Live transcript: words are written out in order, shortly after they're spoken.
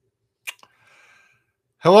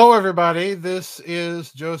Hello, everybody. This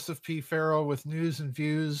is Joseph P. Farrell with news and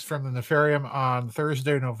views from the Nefarium on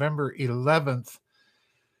Thursday, November 11th,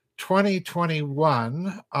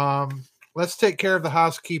 2021. Let's take care of the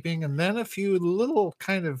housekeeping and then a few little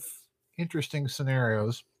kind of interesting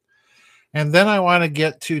scenarios. And then I want to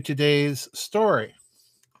get to today's story.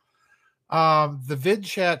 The vid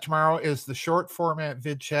chat tomorrow is the short format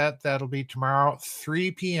vid chat. That'll be tomorrow,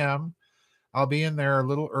 3 p.m. I'll be in there a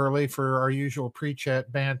little early for our usual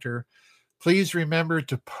pre-chat banter. Please remember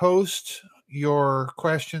to post your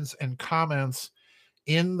questions and comments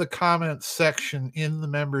in the comments section in the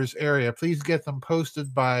members area. Please get them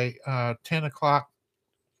posted by 10 o'clock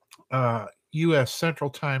U.S. Central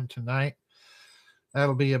Time tonight.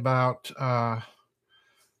 That'll be about 5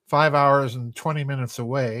 hours and 20 minutes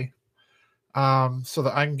away. So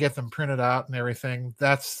that I can get them printed out and everything.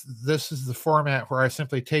 This is the format where I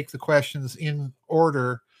simply take the questions in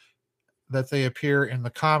order that they appear in the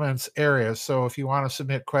comments area. So if you want to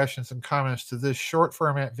submit questions and comments to this short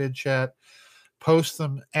format vid chat, post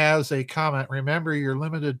them as a comment. Remember, you're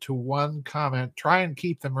limited to one comment. Try and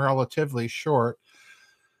keep them relatively short.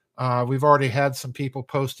 We've already had some people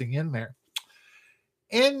posting in there.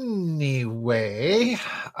 Anyway,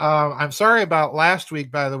 I'm sorry about last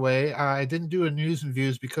week, by the way. I didn't do a news and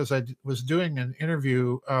views because I was doing an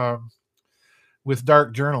interview with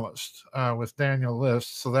Dark Journalist with Daniel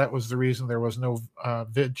List. So that was the reason there was no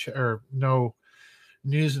no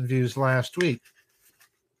news and views last week.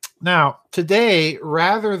 Now, today,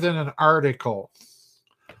 rather than an article,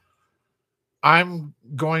 I'm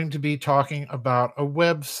going to be talking about a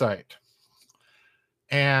website.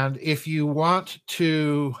 And if you want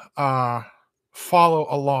to follow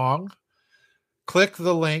along, click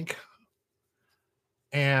the link,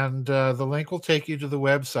 and the link will take you to the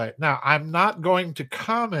website. Now, I'm not going to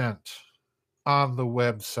comment on the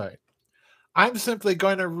website. I'm simply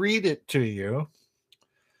going to read it to you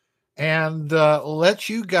and let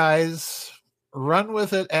you guys run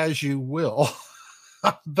with it as you will.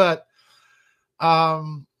 But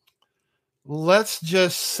let's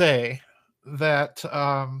just say that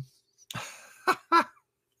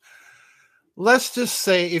let's just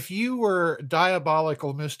say if you were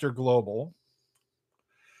diabolical Mr. Global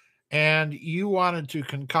and you wanted to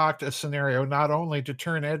concoct a scenario not only to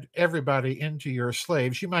turn everybody into your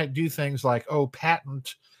slaves, you might do things like,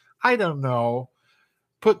 I don't know,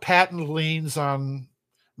 put patent liens on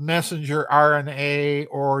messenger RNA,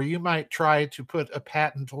 or you might try to put a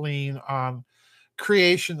patent lien on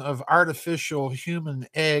creation of artificial human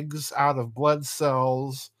eggs out of blood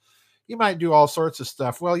cells. You might do all sorts of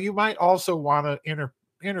stuff. Well, you might also want to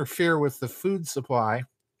interfere with the food supply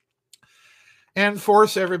and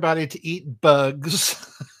force everybody to eat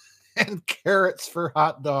bugs and carrots for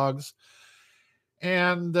hot dogs,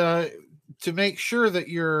 and to make sure that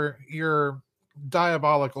your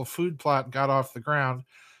diabolical food plot got off the ground,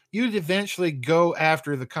 you'd eventually go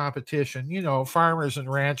after the competition, farmers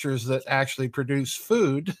and ranchers that actually produce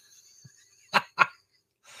food.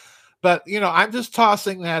 But, I'm just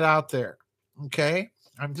tossing that out there. Okay.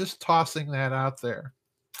 I'm just tossing that out there.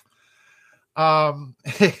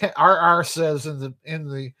 RR says in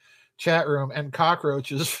the chat room, and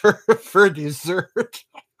cockroaches for dessert.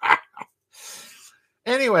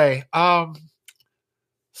 Anyway,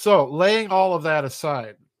 so laying all of that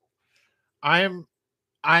aside, I'm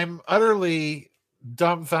utterly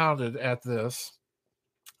dumbfounded at this.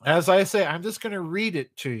 As I say, I'm just going to read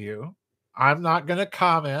it to you. I'm not going to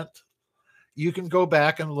comment. You can go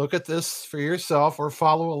back and look at this for yourself or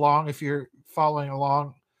follow along if you're following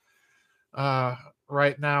along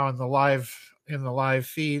right now in the live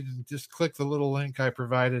feed. And just click the little link I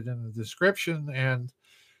provided in the description, and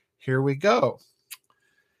here we go.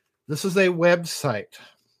 This is a website,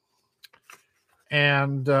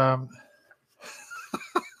 and I'm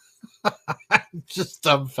just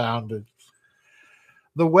dumbfounded.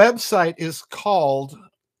 The website is called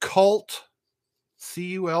Cult,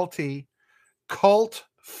 C-U-L-T, Cult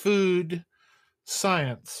Food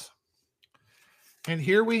Science. And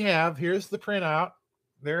here's the printout.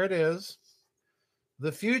 There it is.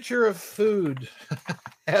 The future of food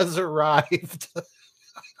has arrived.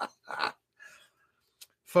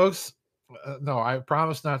 Folks, no, I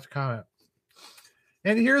promise not to comment.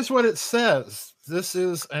 And here's what it says. This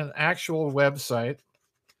is an actual website.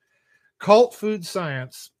 Cult Food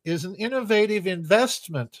Science is an innovative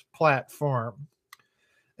investment platform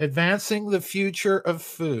advancing the future of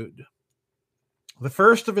food. The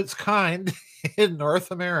first of its kind in North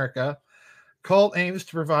America, Cult aims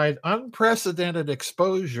to provide unprecedented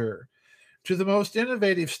exposure to the most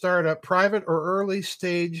innovative startup, private or early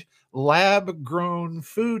stage lab-grown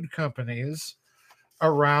food companies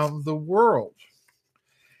around the world.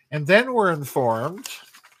 And then we're informed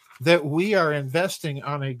that we are investing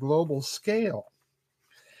on a global scale.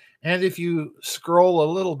 And if you scroll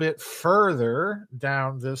a little bit further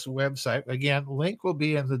down this website, again, link will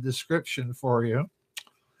be in the description for you.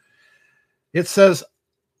 It says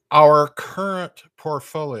our current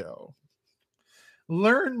portfolio.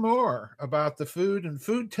 Learn more about the food and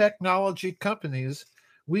food technology companies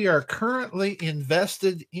we are currently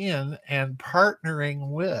invested in and partnering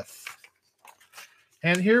with.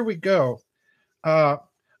 And here we go.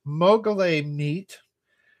 Mogale Meat,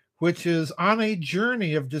 which is on a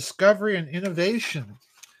journey of discovery and innovation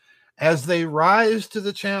as they rise to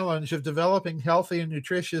the challenge of developing healthy and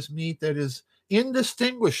nutritious meat that is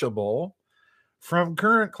indistinguishable from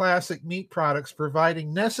current classic meat products,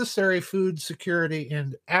 providing necessary food security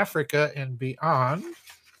in Africa and beyond.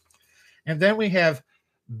 And then we have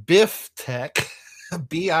BIFTEK,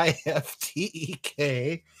 BIFTEK.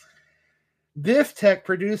 BIFTEK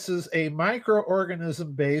produces a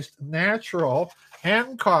microorganism-based, natural,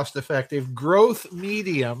 and cost-effective growth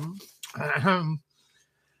medium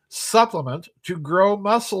supplement to grow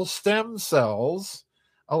muscle stem cells,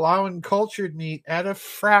 allowing cultured meat at a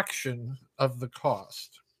fraction of the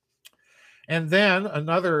cost. And then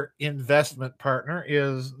another investment partner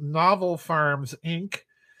is Novel Farms Inc.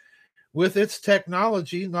 With its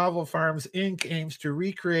technology, Novel Farms Inc. aims to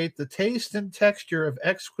recreate the taste and texture of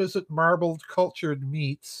exquisite marbled cultured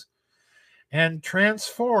meats and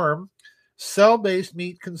transform cell-based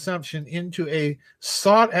meat consumption into a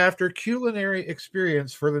sought-after culinary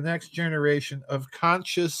experience for the next generation of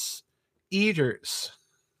conscious eaters.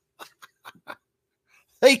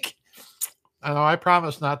 I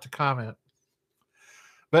promise not to comment.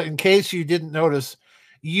 But in case you didn't notice,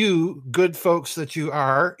 you, good folks that you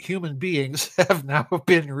are, human beings, have now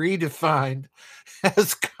been redefined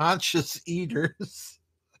as conscious eaters.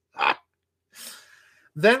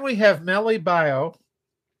 Then we have MeliBio,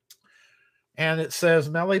 and it says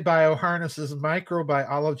MeliBio harnesses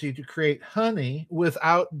microbiology to create honey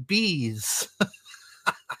without bees.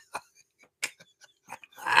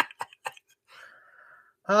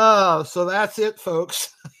 Oh, so that's it,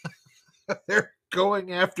 folks. They're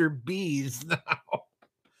going after bees now.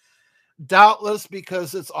 Doubtless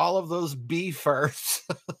because it's all of those bee farts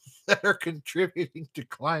that are contributing to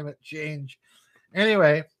climate change.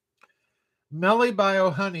 Anyway,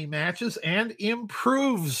 MeliBio honey matches and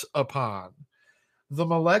improves upon the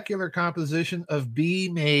molecular composition of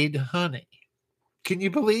bee-made honey. Can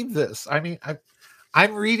you believe this? I mean,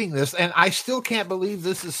 I'm reading this and I still can't believe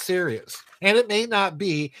this is serious. And it may not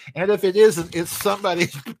be. And if it isn't, it's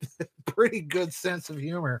somebody's pretty good sense of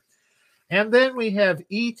humor. And then we have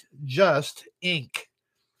Eat Just Inc.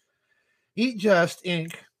 Eat Just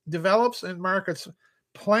Inc. develops and markets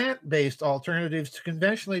plant-based alternatives to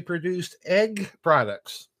conventionally produced egg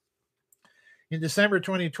products. In December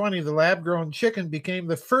 2020, the lab-grown chicken became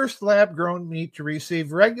the first lab-grown meat to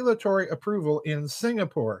receive regulatory approval in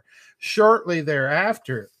Singapore. Shortly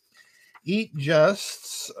thereafter, Eat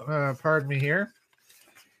Just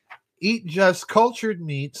cultured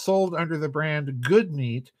meat sold under the brand Good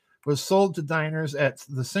Meat was sold to diners at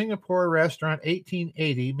the Singapore restaurant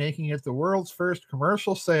 1880, making it the world's first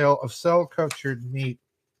commercial sale of cell-cultured meat.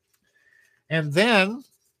 And then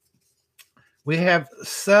we have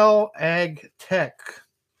Cell Ag Tech.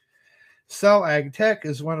 Cell Ag Tech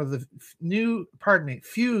is one of the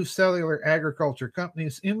few cellular agriculture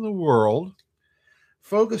companies in the world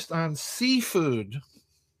focused on seafood.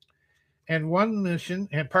 And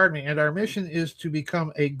our mission is to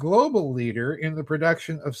become a global leader in the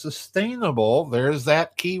production of sustainable, there's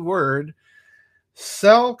that key word,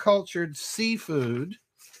 cell-cultured seafood,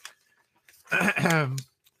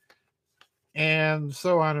 and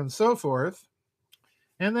so on and so forth.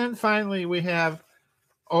 And then finally, we have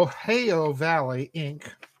Ohio Valley Inc.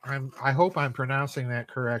 I hope I'm pronouncing that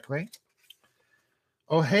correctly.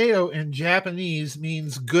 Ohio in Japanese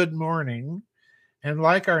means good morning. And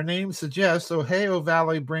like our name suggests, Ohio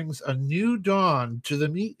Valley brings a new dawn to the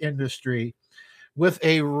meat industry with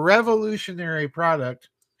a revolutionary product,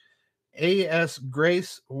 A.S.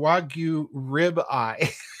 Grace Wagyu Rib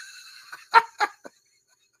Eye.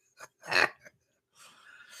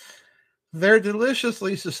 Their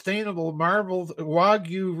deliciously sustainable marbled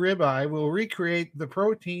Wagyu ribeye will recreate the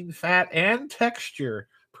protein, fat, and texture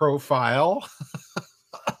profile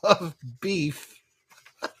of beef.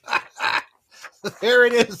 There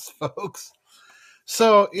it is, folks.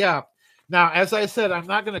 So, yeah. Now, as I said, I'm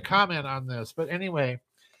not going to comment on this. But anyway,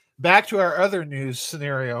 back to our other news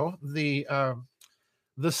scenario, the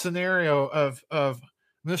scenario of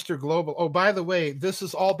Mr. Global. Oh, by the way, this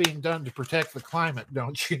is all being done to protect the climate,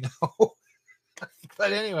 don't you know?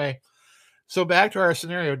 But anyway, so back to our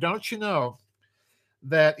scenario. Don't you know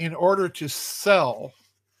that in order to sell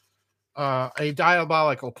a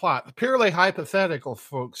diabolical plot, purely hypothetical,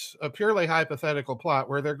 folks, a purely hypothetical plot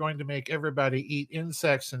where they're going to make everybody eat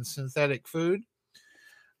insects and synthetic food,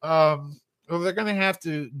 well, they're going to have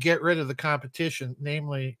to get rid of the competition,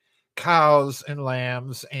 namely cows and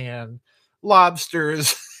lambs and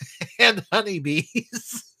lobsters and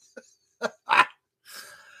honeybees.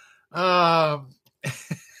 um,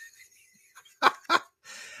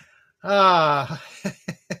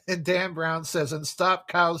 and Dan Brown says, and stop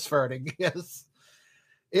cows farting. Yes,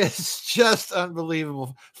 it's just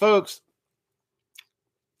unbelievable. Folks,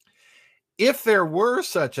 if there were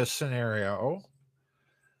such a scenario,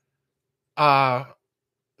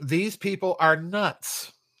 these people are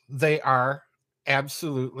nuts. They are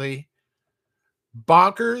absolutely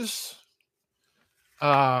bonkers,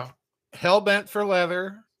 hell bent for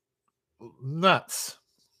leather, nuts.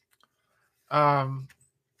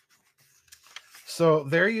 So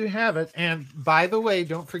there you have it. And by the way,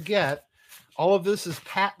 don't forget, all of this is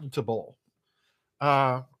patentable.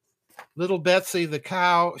 Little Betsy the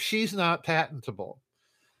cow, she's not patentable.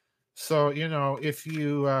 So, you know, if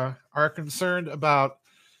you are concerned about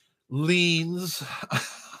leans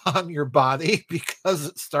on your body because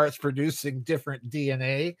it starts producing different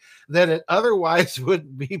DNA that it otherwise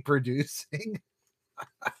wouldn't be producing,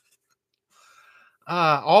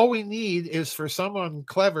 all we need is for someone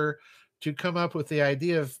clever to come up with the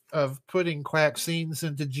idea of putting quaxines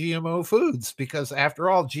into GMO foods, because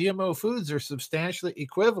after all, GMO foods are substantially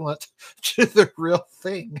equivalent to the real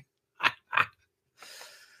thing.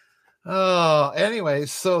 Oh, anyway,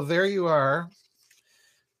 so there you are.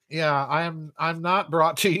 Yeah, I'm not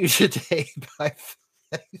brought to you today by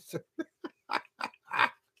Pfizer.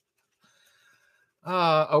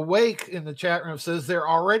 Awake in the chat room says they're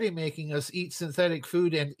already making us eat synthetic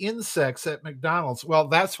food and insects at McDonald's. Well,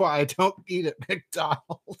 that's why I don't eat at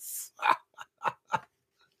McDonald's.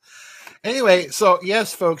 Anyway, so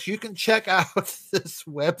yes, folks, you can check out this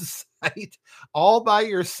website all by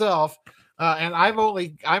yourself. And I'm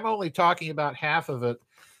only talking about half of it.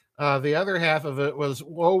 The other half of it was,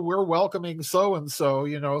 whoa, we're welcoming so and so,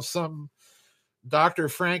 you know, some Dr.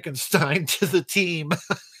 Frankenstein to the team.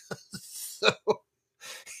 So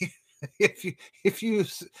if you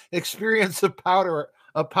experience a power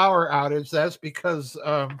outage, that's because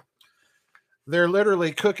they're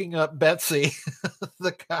literally cooking up Betsy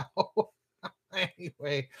the cow.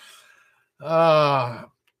 Anyway,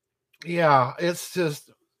 yeah, it's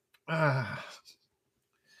just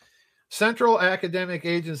Central Academic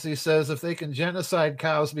Agency says if they can genocide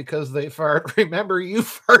cows because they fart, remember you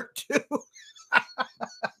fart too.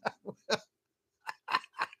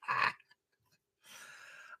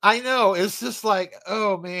 I know, it's just like,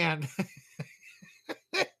 oh man.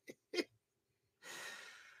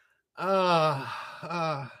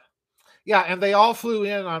 Yeah, and they all flew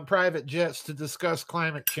in on private jets to discuss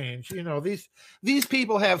climate change. You know, these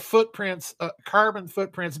people have footprints, carbon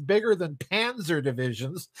footprints bigger than Panzer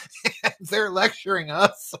divisions, and they're lecturing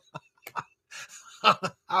us on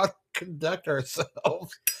how to conduct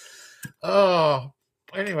ourselves. Oh,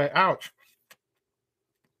 anyway, ouch.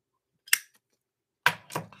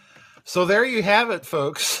 So there you have it,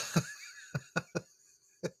 folks.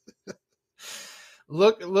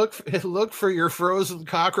 Look for your frozen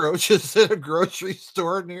cockroaches at a grocery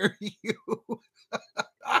store near you.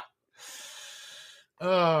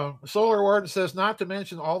 Solar Warden says, not to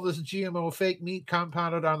mention all this GMO fake meat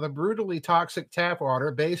compounded on the brutally toxic tap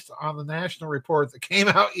water based on the national report that came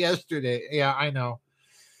out yesterday. Yeah, I know.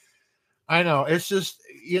 It's just,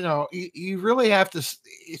 you know, you really have to,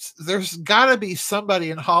 there's got to be somebody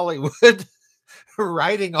in Hollywood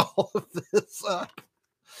writing all of this up.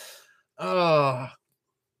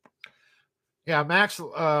 Yeah, Max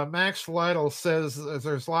Lytle says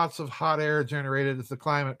there's lots of hot air generated at the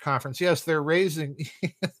climate conference. Yes, they're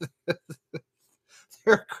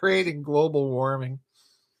creating global warming.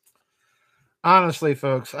 Honestly,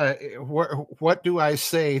 folks, what do I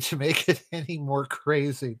say to make it any more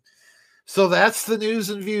crazy? So that's the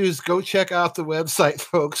news and views. Go check out the website,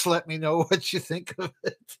 folks. Let me know what you think of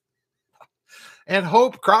it. And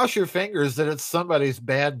cross your fingers that it's somebody's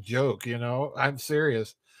bad joke, you know. I'm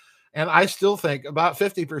serious. And I still think about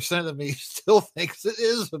 50% of me still thinks it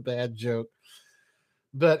is a bad joke.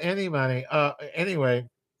 But anyway,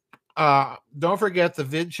 don't forget the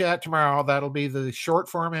vid chat tomorrow. That'll be the short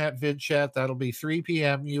format vid chat. That'll be 3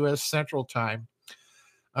 p.m. U.S. Central Time.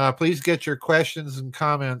 Please get your questions and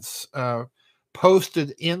comments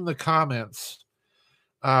posted in the comments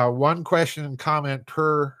One question and comment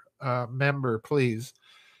per member, please.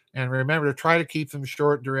 And remember to try to keep them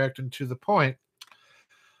short, direct, and to the point.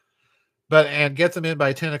 And get them in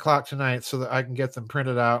by 10 o'clock tonight so that I can get them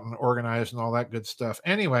printed out and organized and all that good stuff.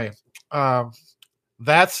 Anyway,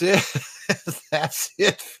 that's it. That's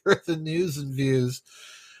it for the news and views.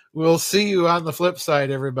 We'll see you on the flip side,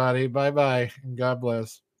 everybody. Bye-bye, and God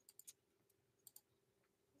bless.